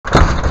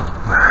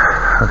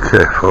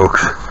Okay,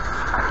 folks,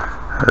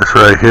 that's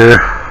right here.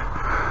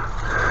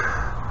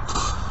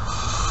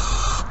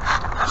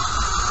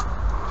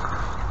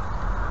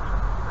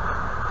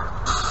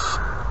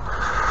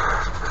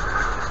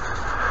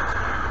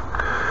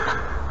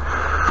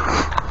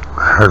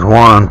 There's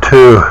 1,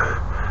 2,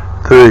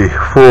 3,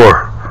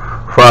 4,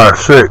 5,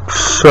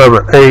 6,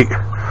 7, 8.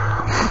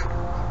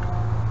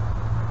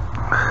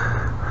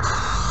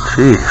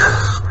 Jeez,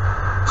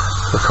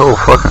 this whole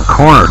fucking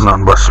corner is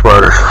nothing but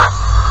spiders.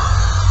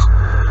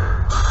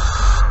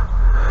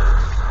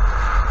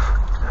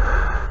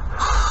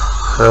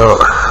 So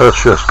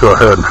let's just go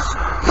ahead and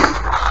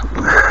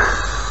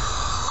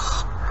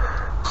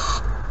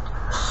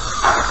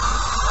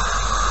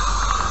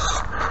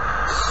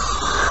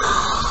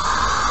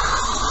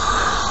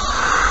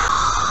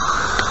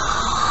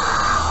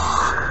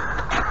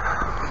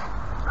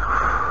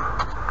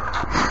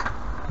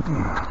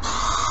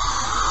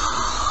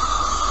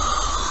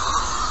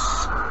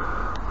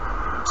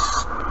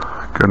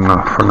good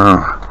enough for now.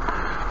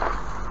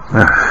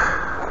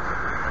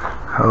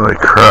 Holy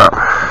crap.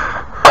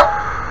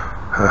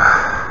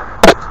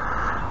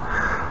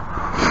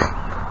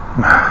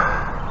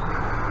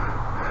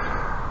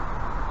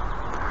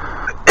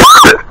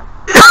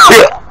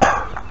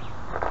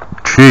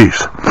 Jeez.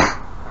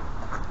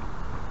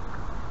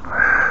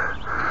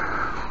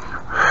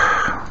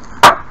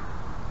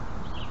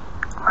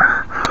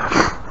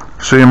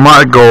 See,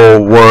 my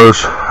goal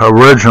was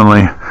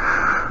originally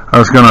I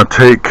was going to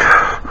take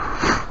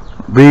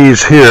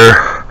these here.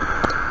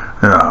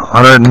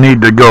 I didn't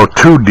need to go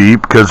too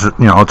deep because,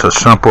 you know, it's a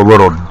simple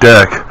little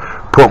deck.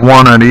 Put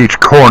one at each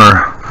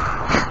corner.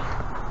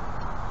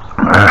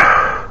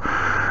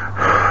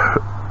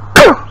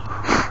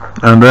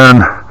 And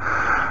then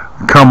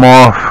come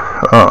off,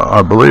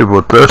 I believe,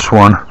 with this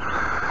one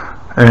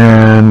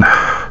and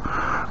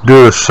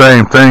do the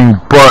same thing,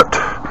 but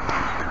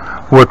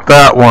with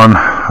that one,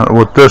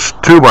 with this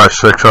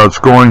 2x6, I was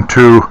going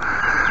to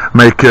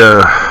make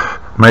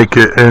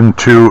it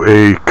into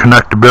a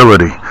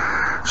connectability,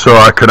 so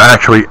I could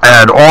actually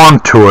add on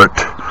to it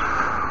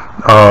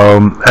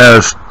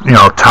as, you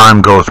know,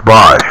 time goes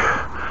by.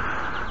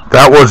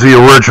 That was the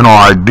original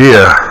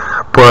idea,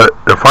 but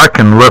if I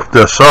can lift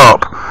this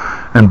up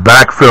and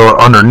backfill it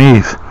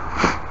underneath,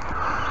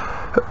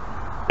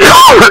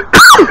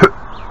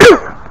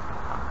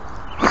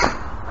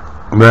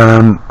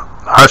 then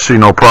I see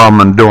no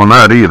problem in doing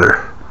that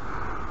either.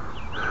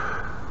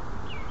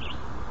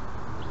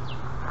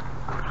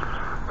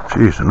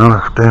 Jeez,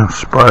 another damn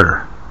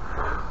spider.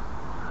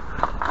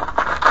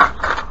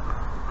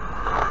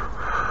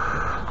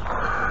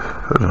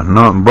 There's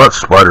nothing but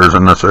spiders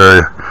in this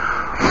area.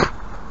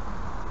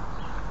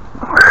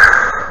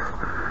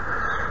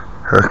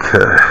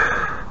 Okay.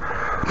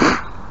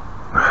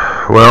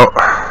 Well,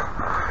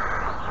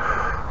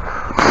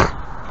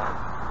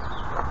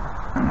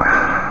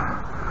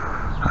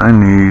 I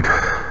need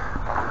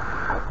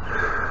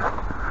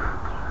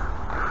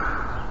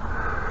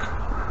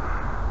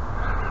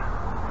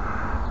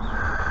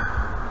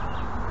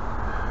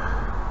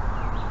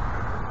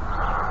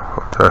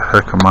what the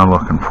heck am I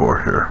looking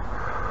for here?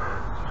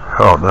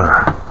 Oh, there.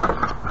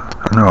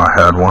 I knew I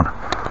had one.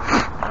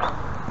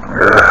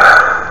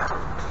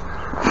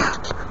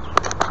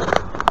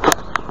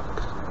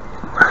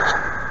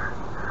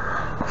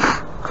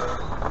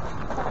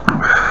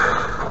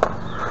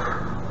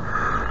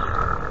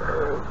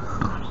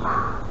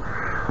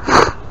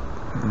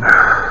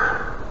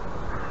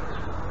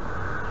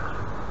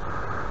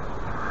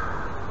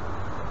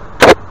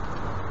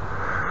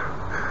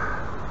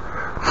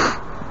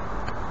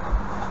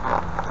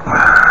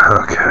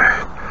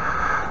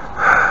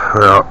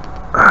 Well,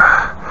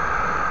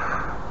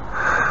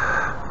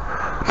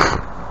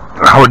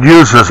 I would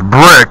use this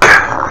brick,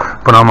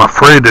 but I'm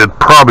afraid it'd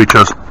probably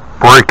just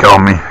break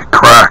on me,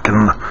 crack,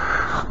 and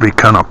be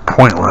kind of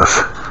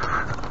pointless.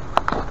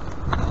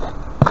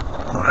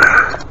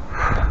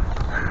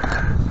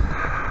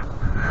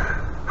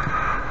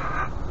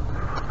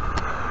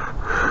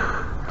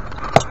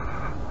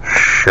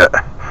 Shit.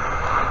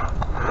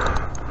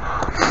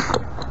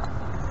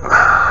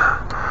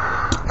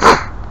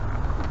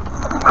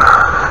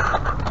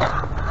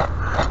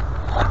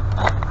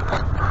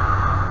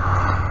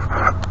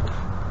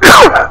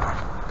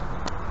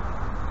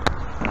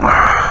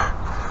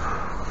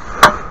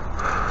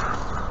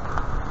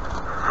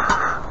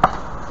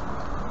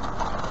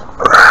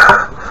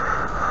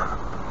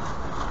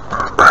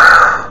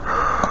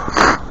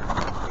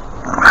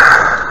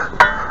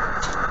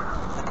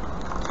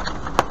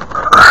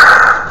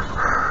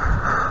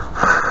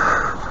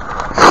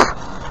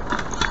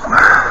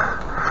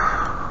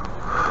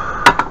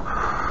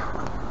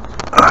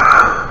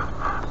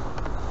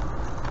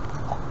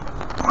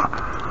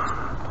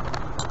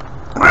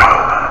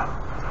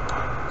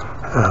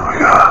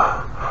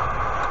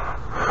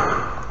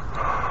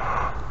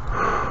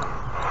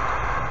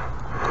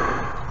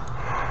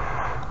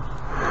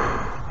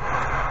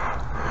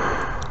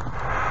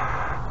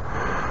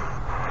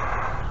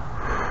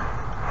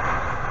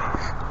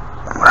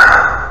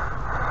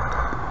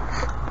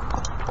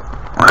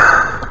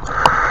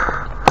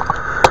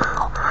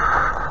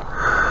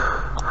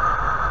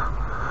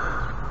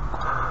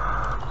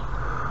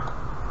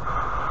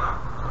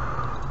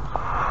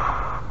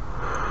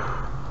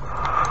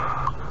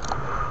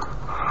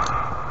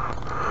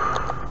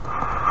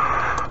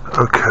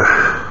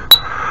 Okay.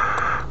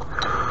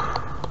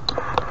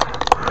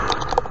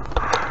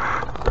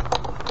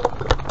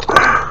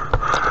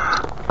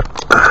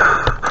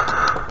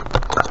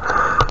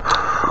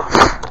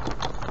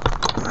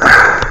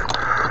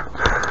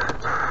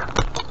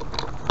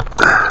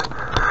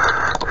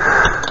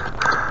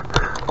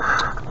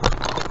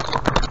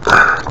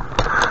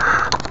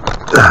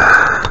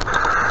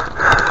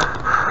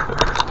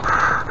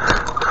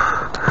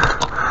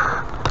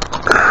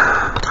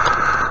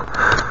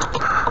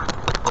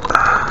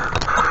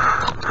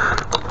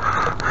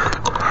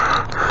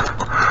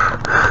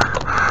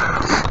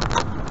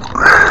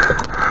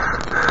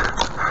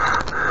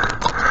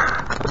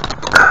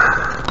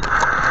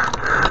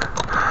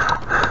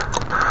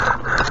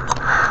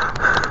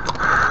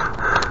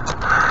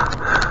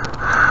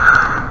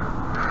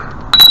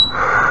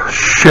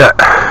 Shit.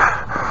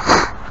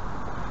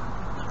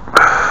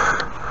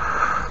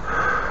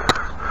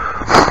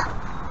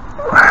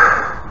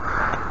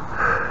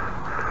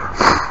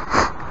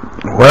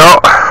 Well,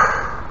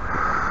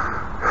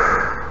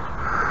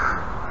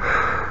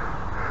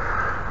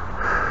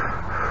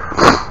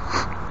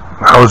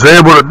 I was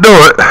able to do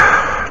it.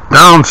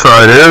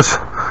 Downside is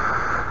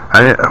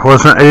I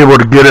wasn't able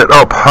to get it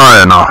up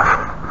high enough.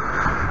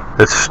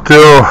 It's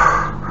still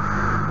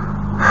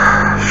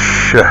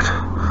shit.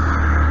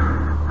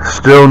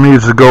 Still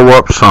needs to go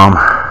up some.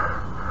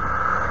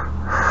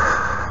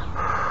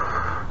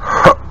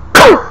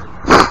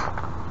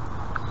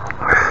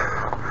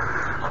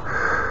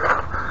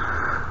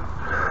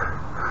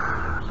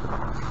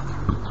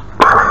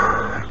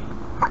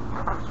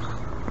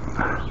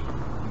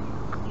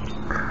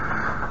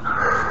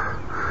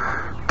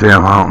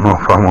 Damn, I don't know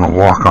if I want to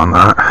walk on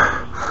that.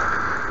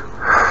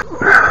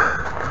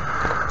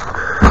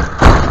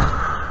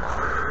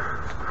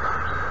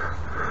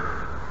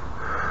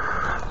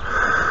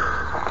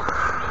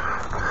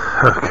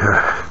 Okay.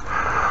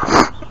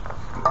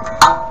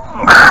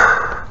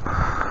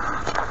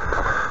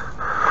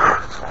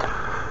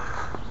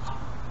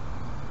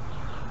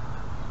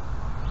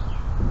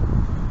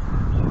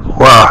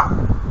 Wow.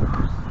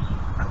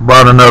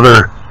 About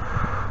another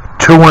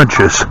 2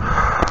 inches.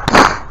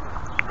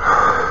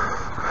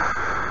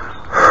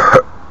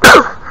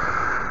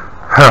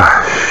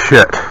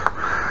 Shit.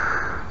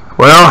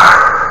 Well,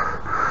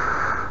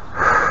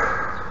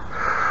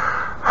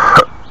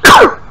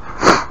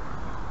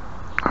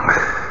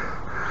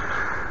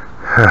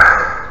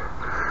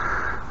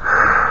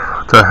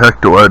 what the heck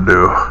do I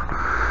do?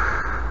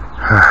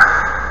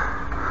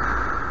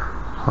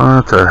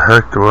 What the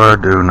heck do I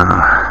do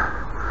now?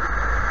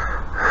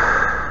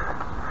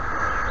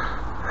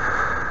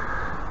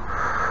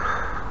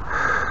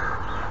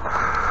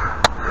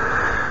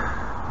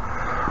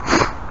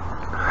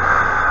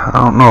 I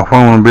don't know if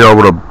I'm going to be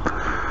able to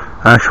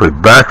actually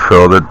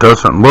backfill. That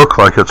doesn't look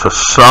like it's a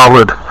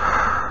solid.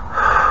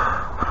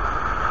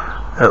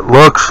 It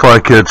looks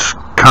like it's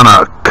kind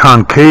of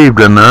concaved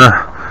in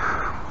there.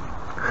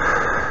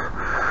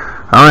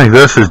 I think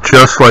this is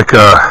just like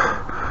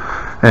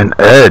an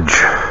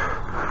edge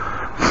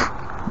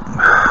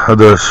of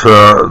this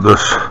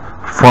this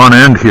front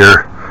end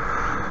here.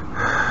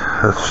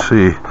 Let's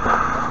see if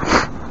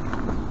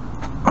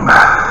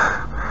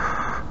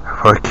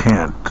I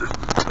can't.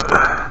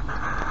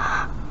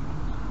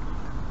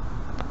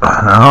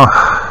 No.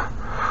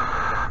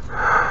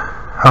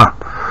 Huh.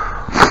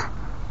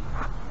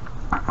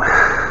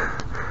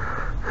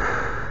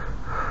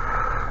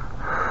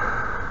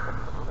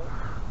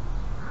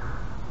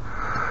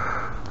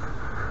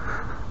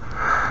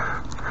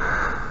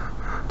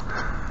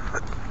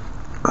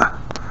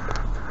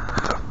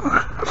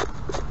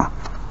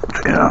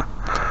 Yeah.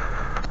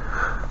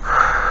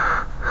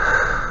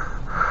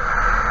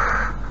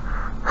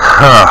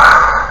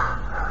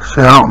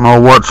 See, I don't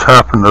know what's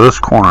happened to this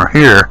corner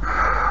here.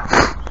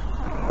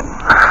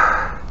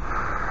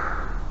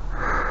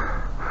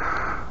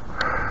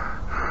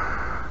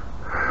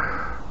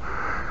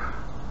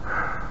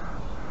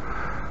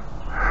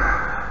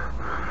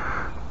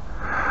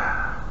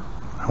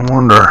 I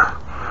wonder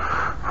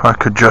if I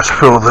could just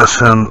fill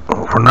this in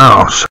for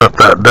now, set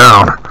that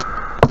down.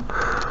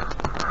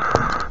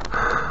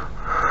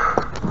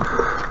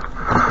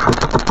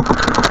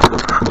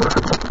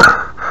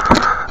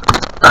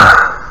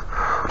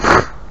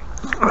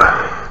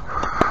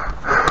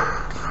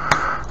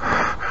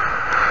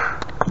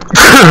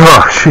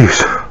 Oh,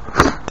 jeez.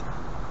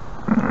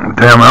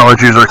 Damn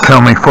allergies are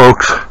killing me,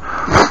 folks.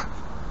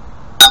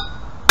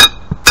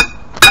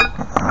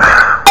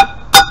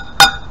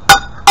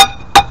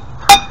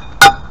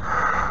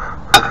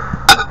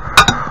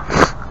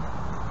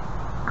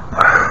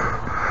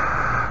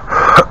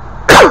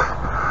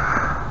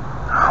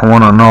 I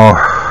want to know,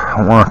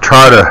 I want to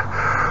try to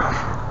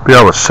be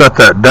able to set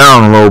that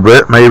down a little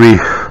bit, maybe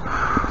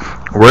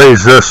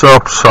raise this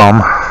up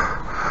some,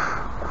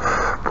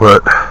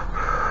 but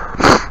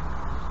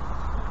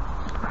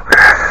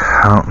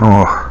I don't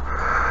know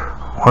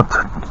what the,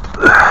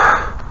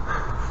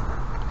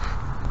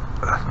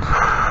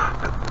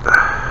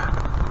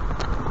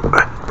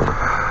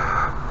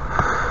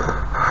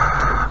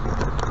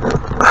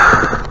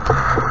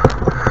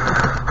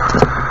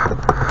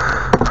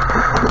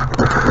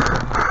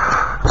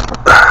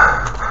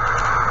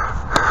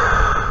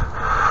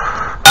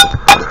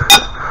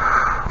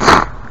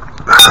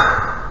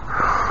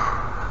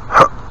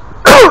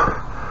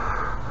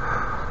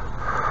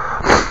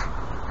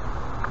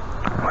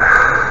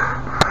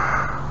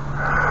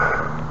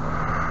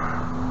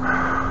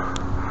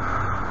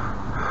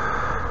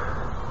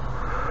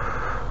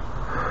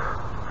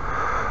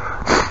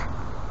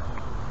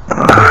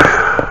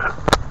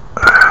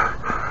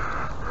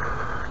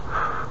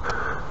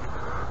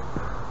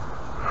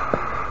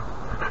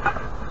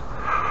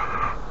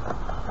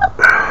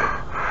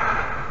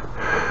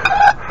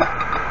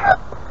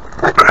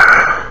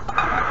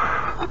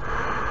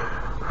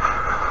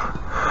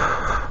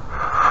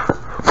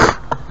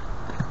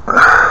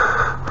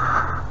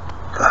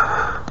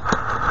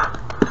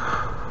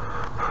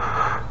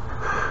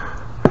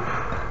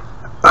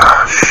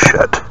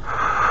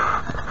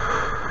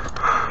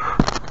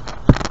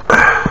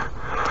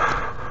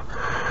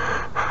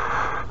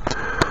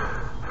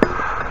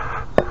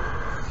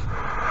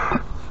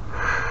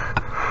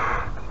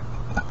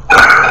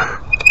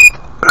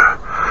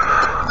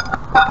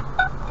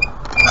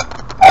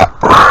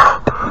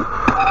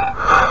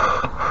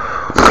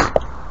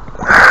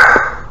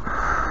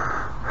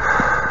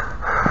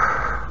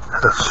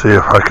 see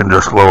if I can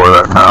just lower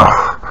that now.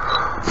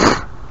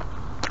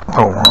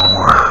 Oh,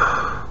 wrong way.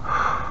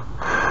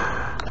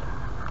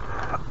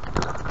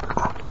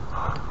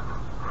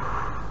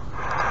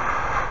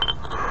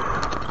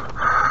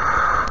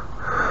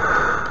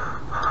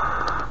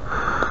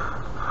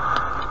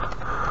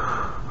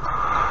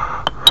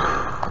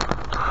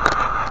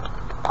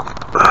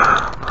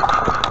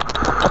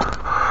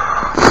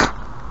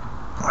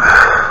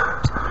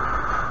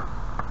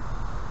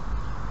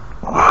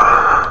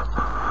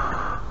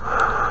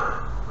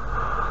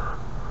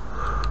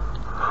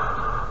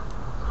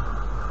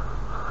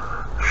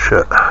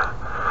 Shit.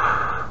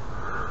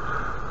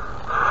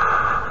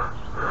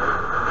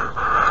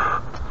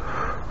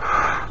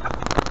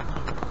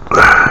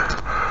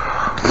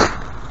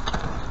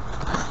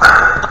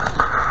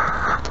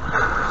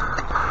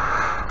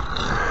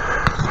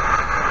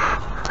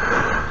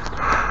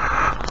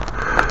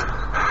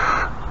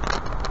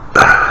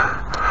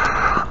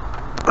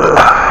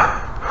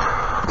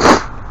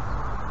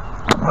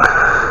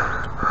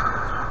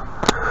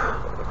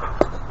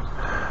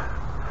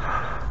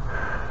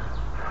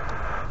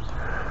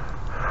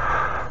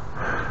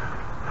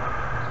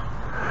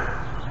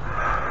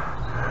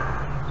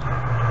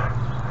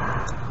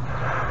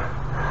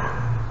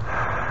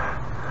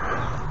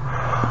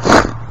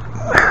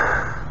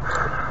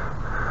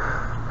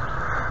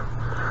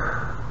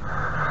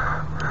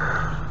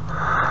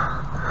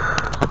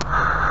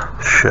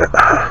 Shit.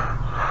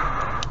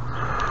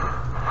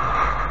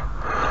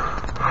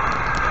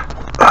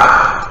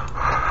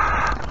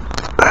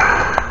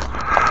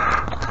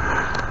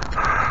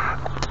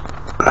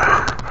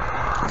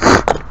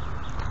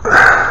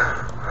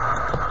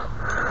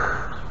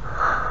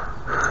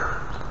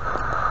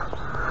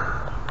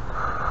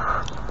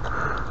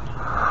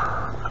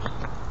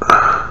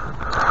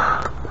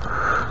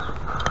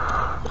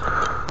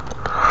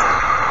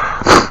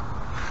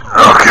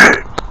 Okay.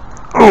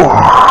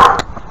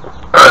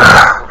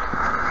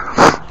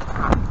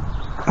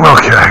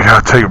 Okay, I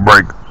gotta take a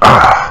break.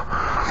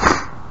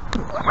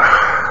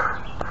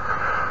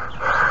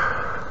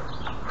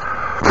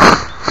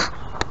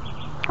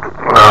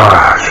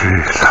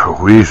 Jeez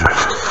Louise.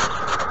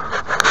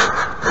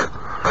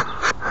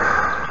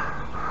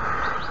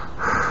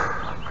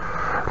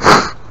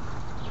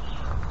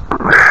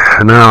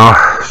 Now,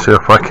 see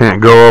if I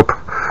can't go up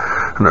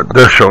an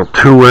additional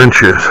 2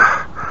 inches.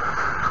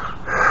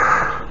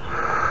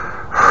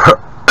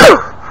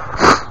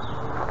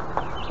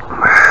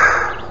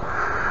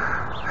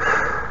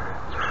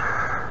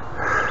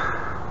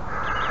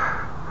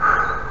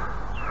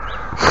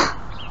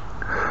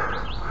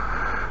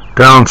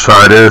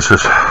 Downside is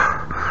it's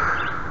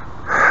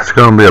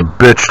going to be a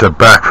bitch to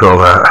backfill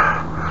that.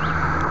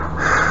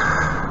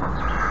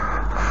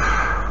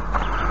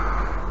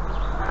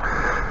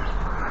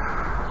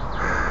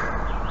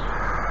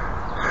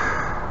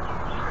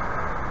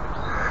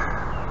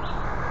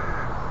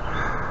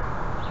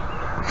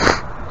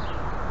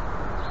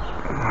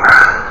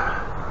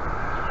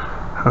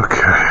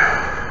 Okay.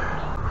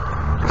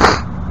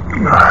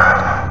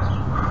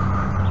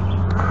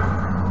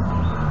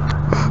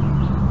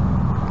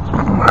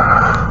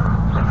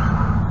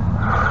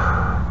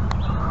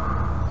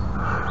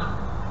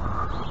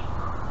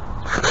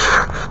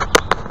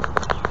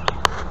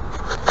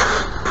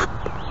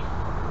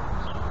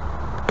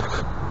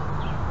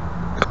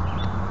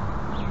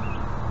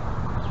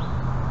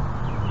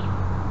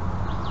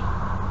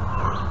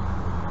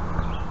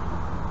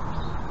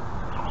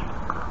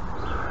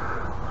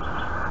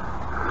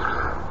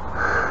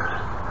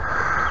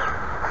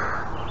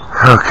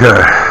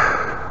 Okay.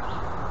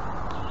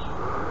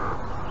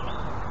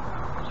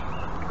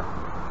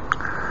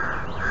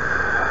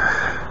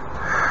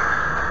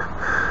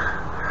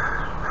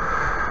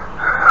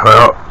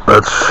 Well,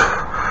 let's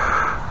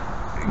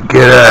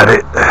get at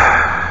it.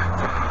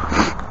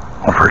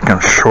 My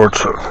freaking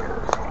shorts are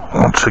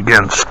once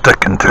again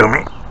sticking to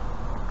me.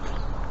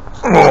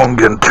 Oh, I'm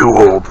getting too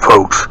old,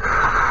 folks.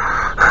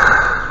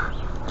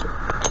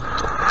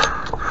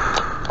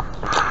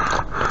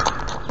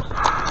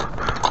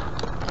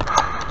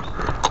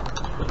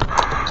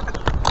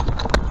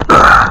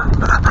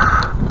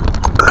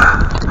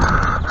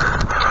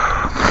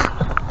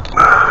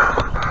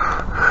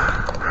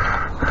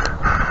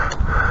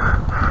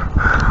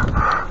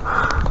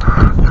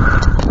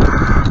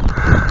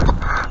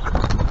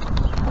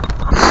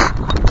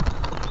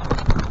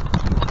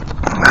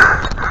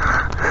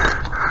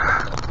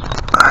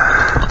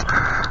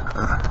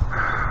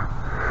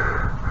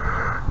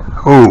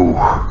 Oh,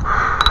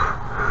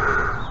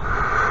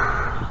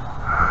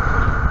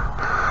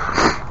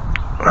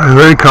 I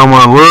think I'm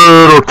a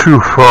little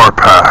too far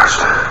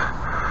past,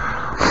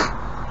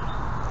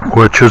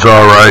 which is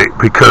alright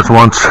because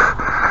once,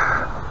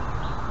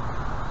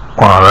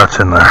 wow, that's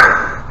in there.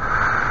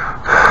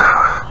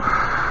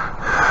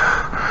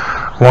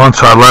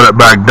 Once I let it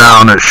back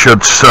down, it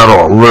should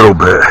settle a little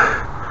bit.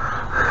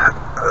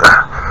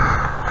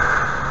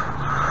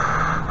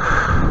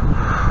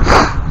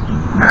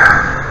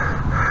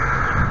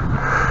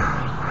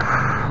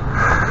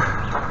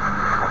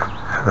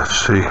 Let's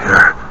see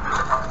here.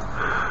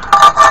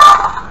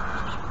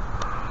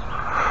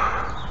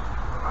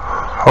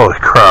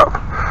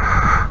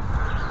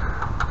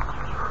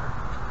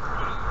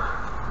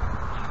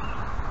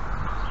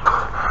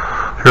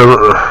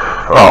 because,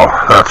 oh,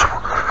 that's,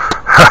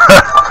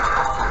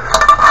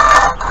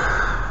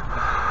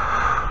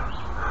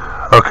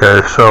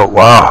 okay, so,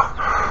 wow,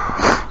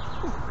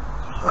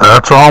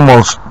 that's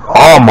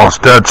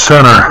almost dead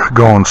center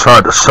going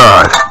side to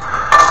side.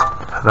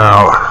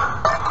 Now,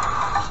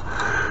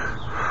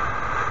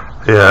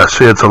 yeah,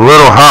 see, it's a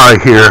little high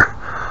here,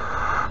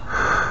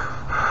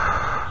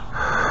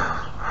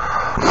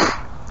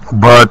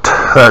 but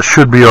that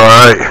should be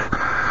alright,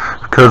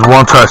 because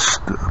once I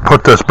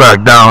put this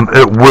back down,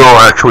 it will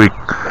actually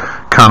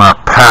kind of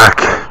pack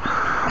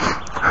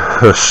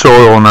the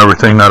soil and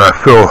everything that I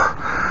fill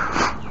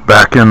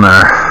back in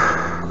there.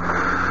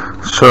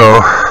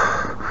 So,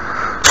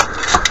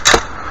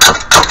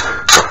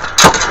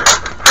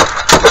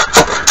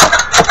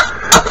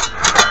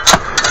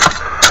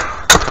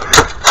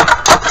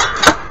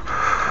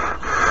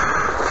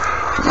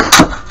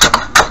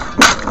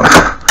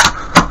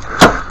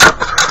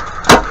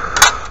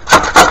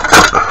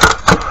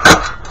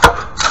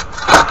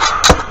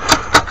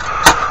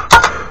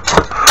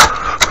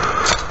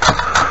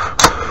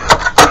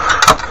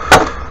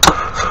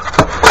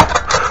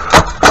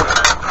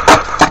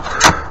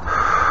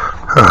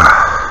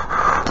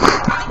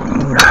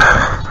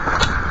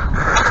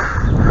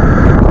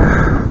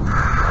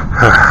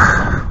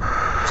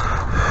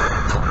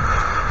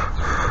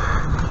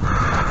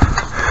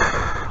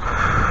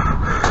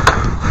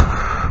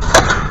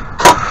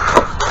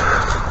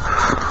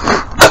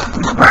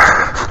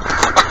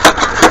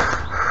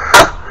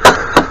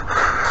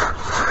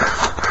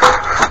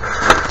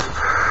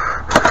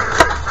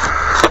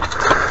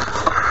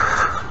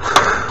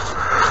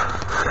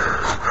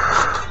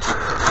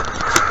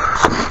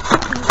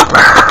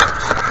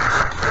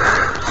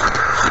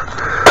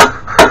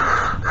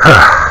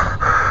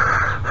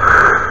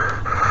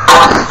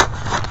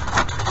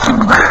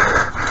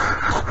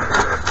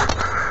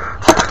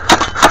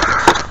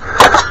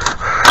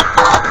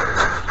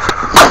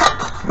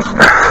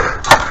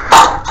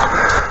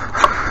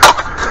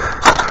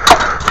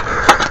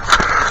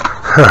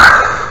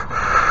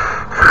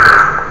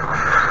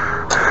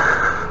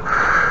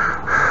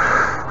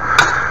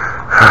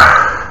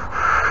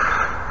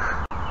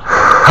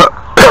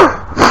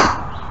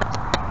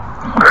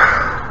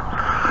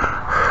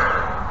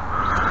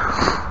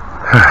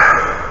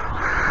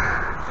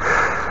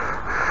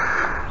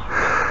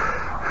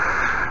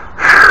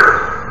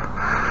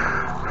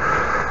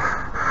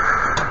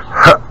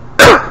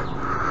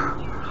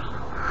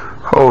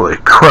 holy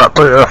crap,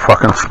 look at that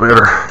fucking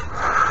spitter.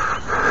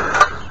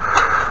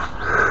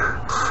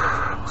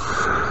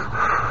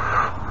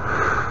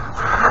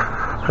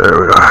 There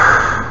we go.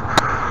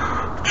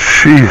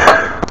 Jeez.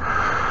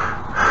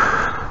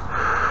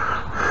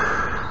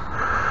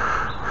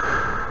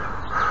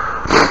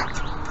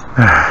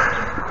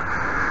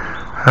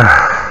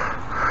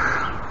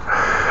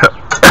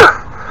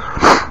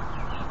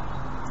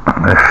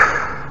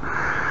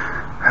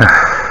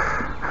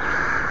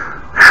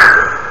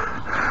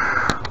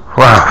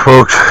 Wow,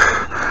 folks,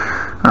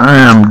 I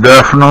am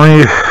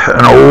definitely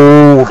an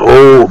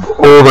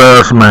old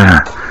ass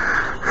man.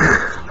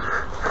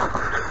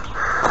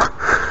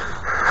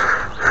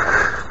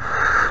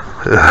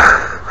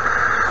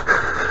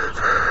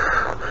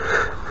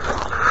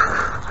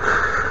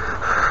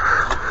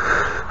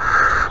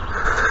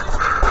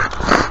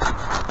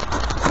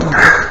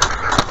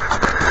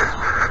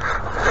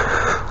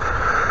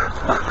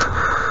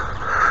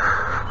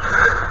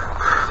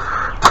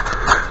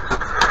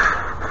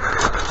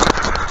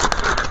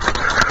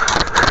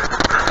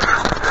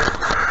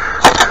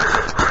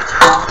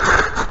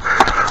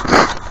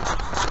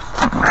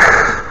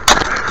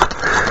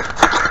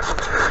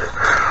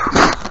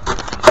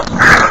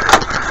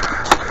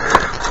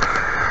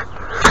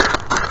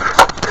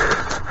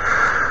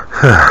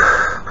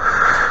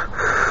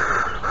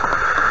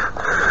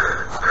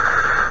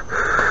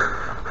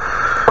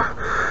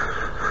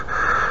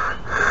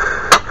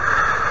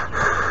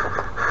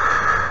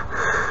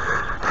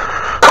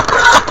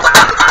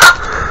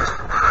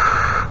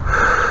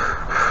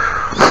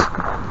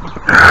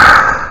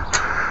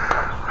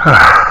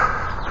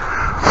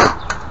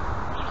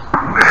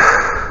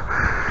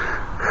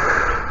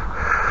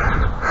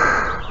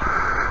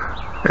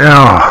 You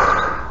know,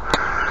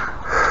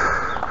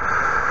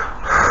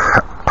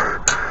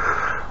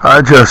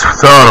 I just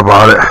thought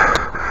about it.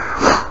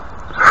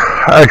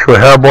 I actually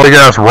have big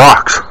ass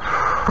rocks.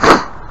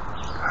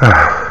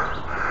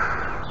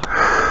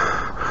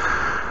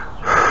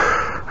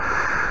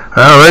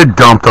 Well, they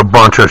dumped a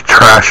bunch of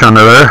trash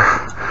under there.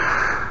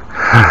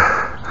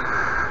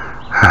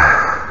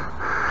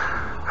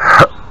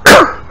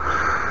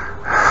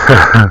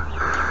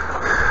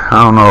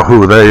 I don't know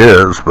who they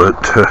is, but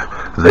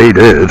they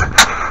did.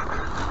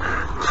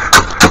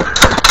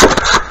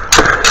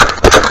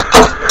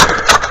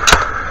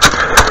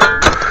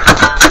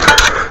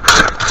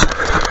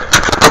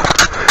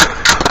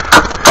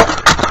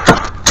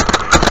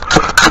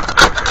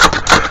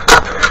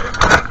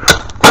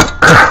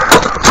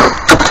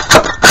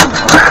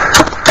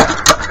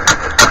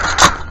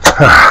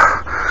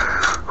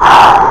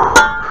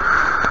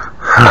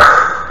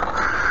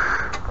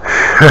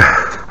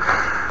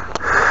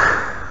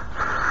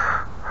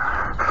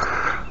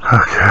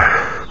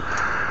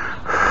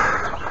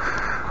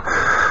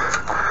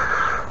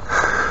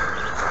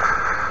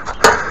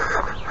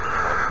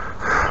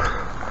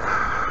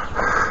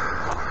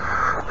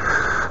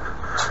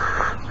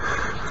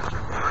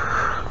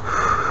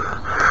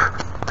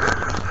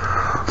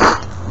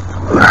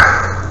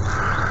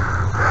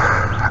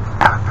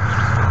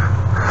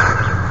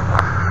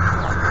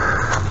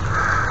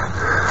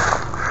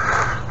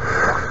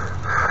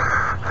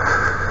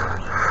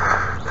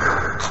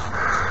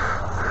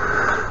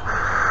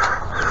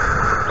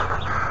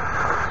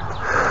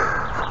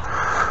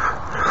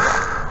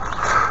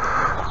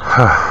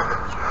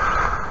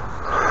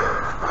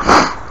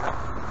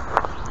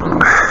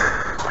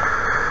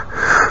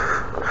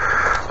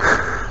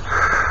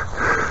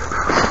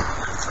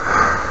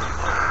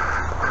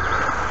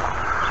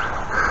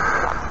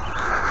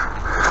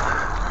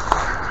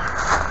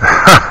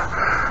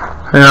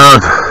 You know,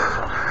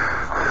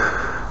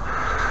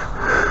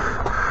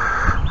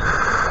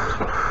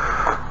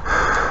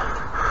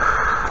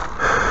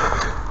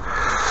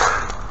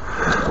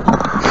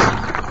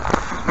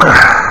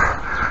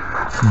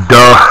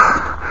 duh.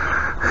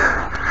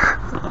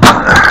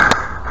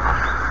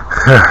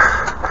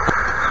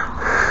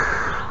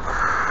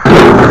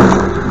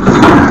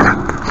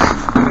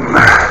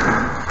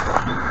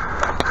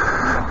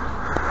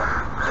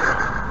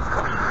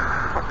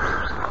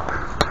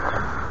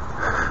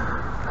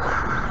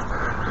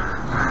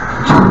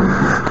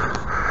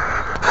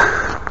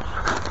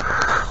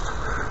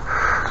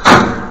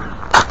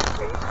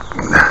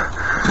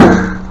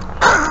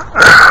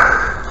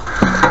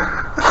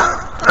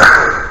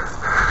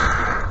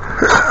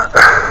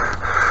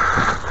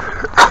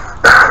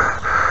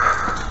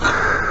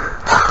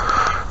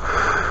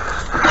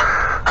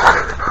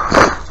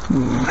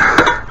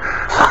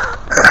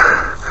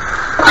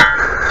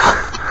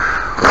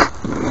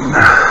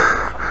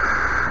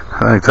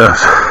 I think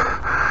that's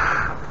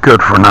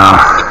good for now.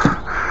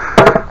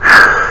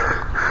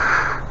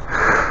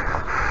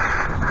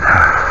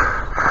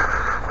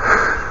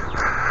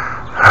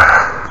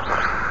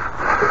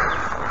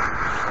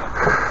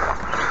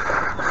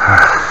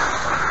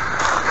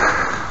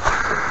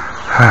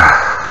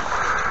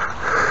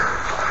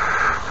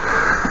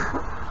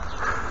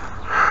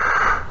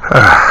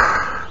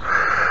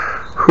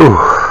 Whew.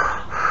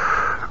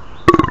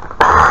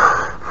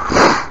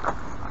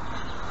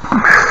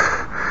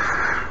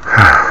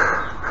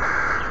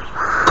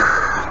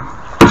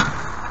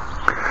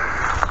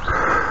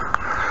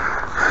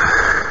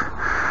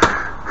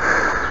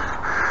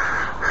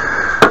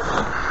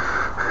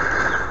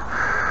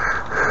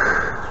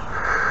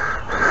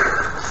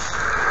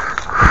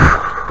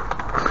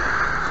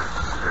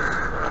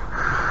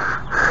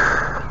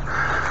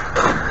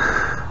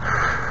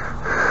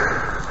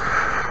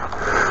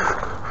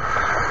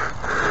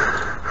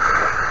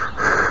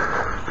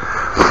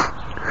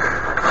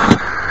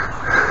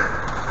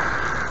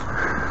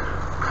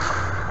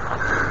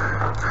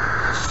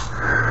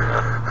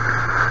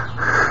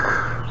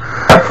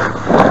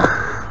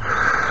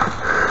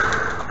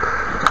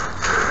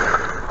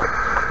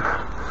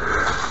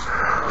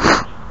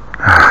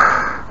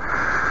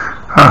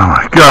 Oh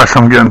my gosh,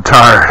 I'm getting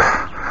tired.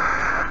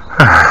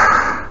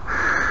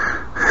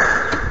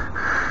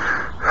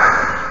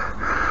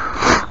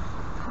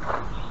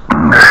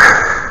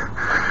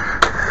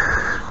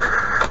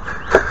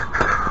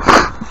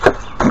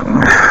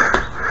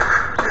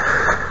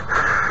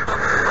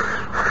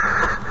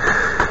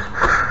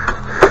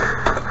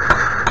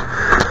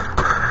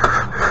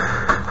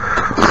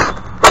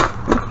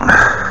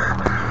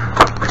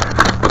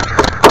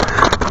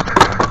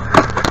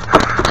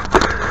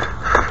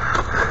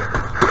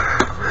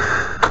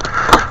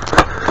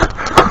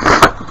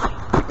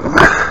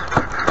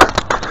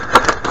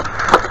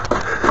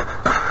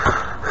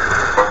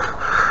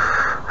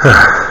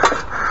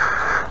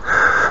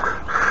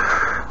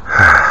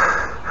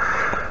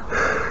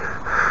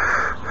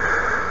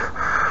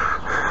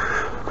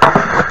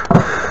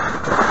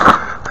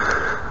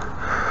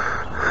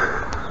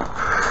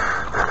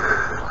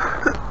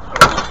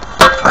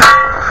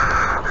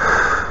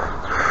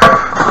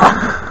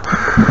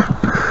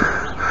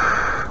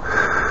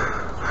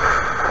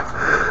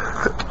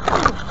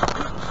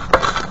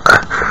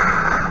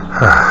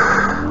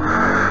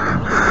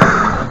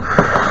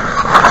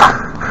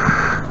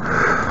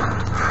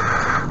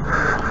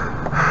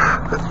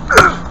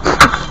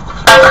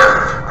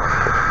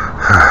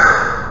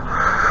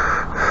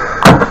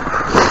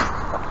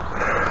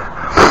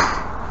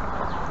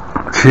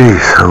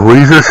 Jeez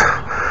Louises.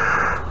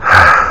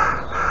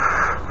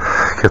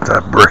 Get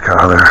that brick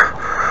out of there.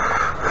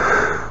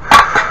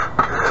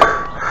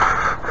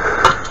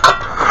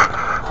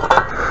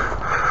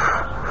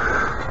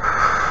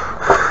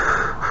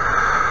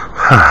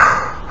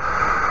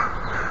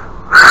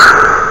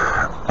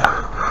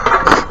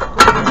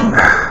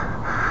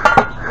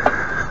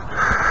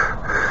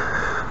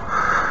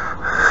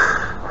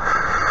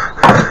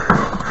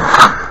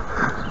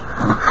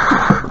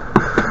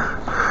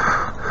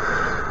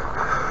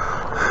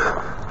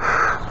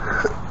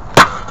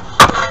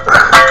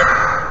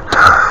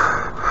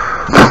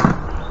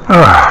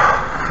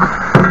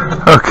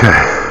 Okay,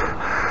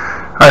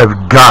 I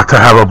have got to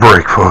have a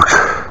break, folks.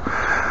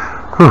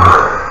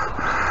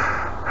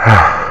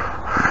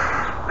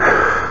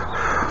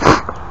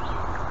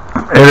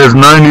 It is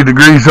 90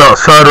 degrees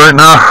outside right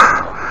now.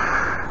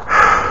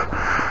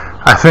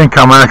 I think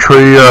I'm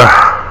actually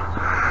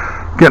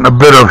getting a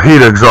bit of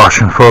heat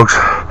exhaustion, folks.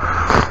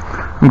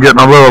 I'm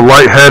getting a little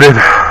lightheaded,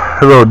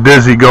 a little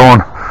dizzy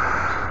going.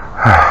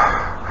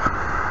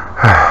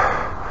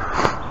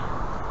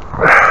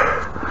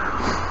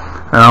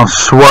 And I'm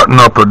sweating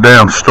up a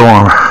damn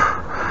storm.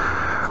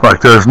 like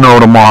there's no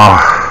tomorrow.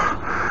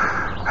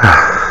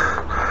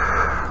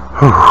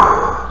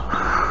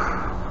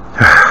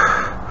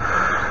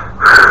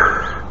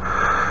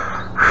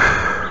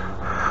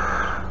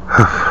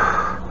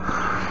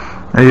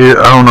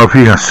 I don't know if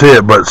you can see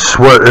it, but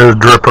sweat is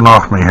dripping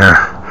off me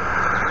here.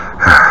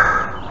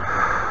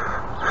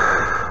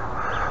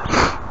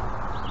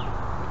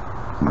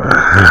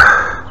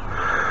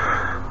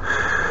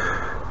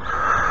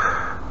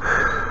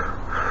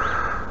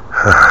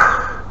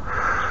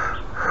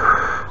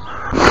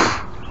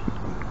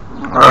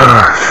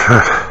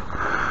 Shit.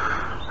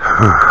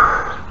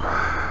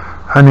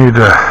 I need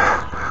to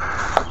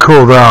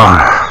cool down.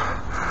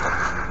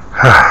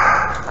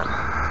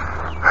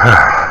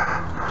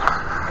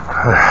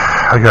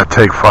 I gotta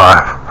take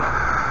 5.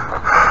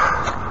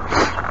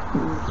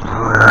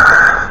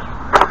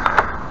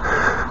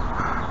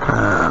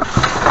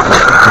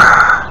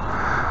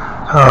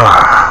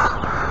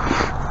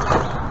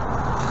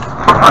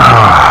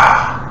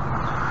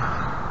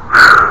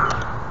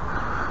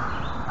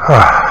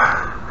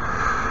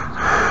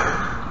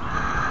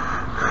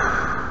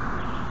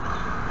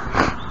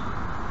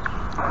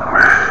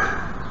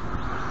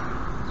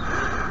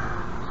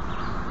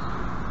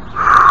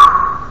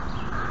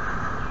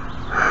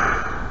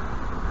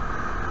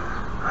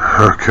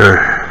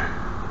 Okay.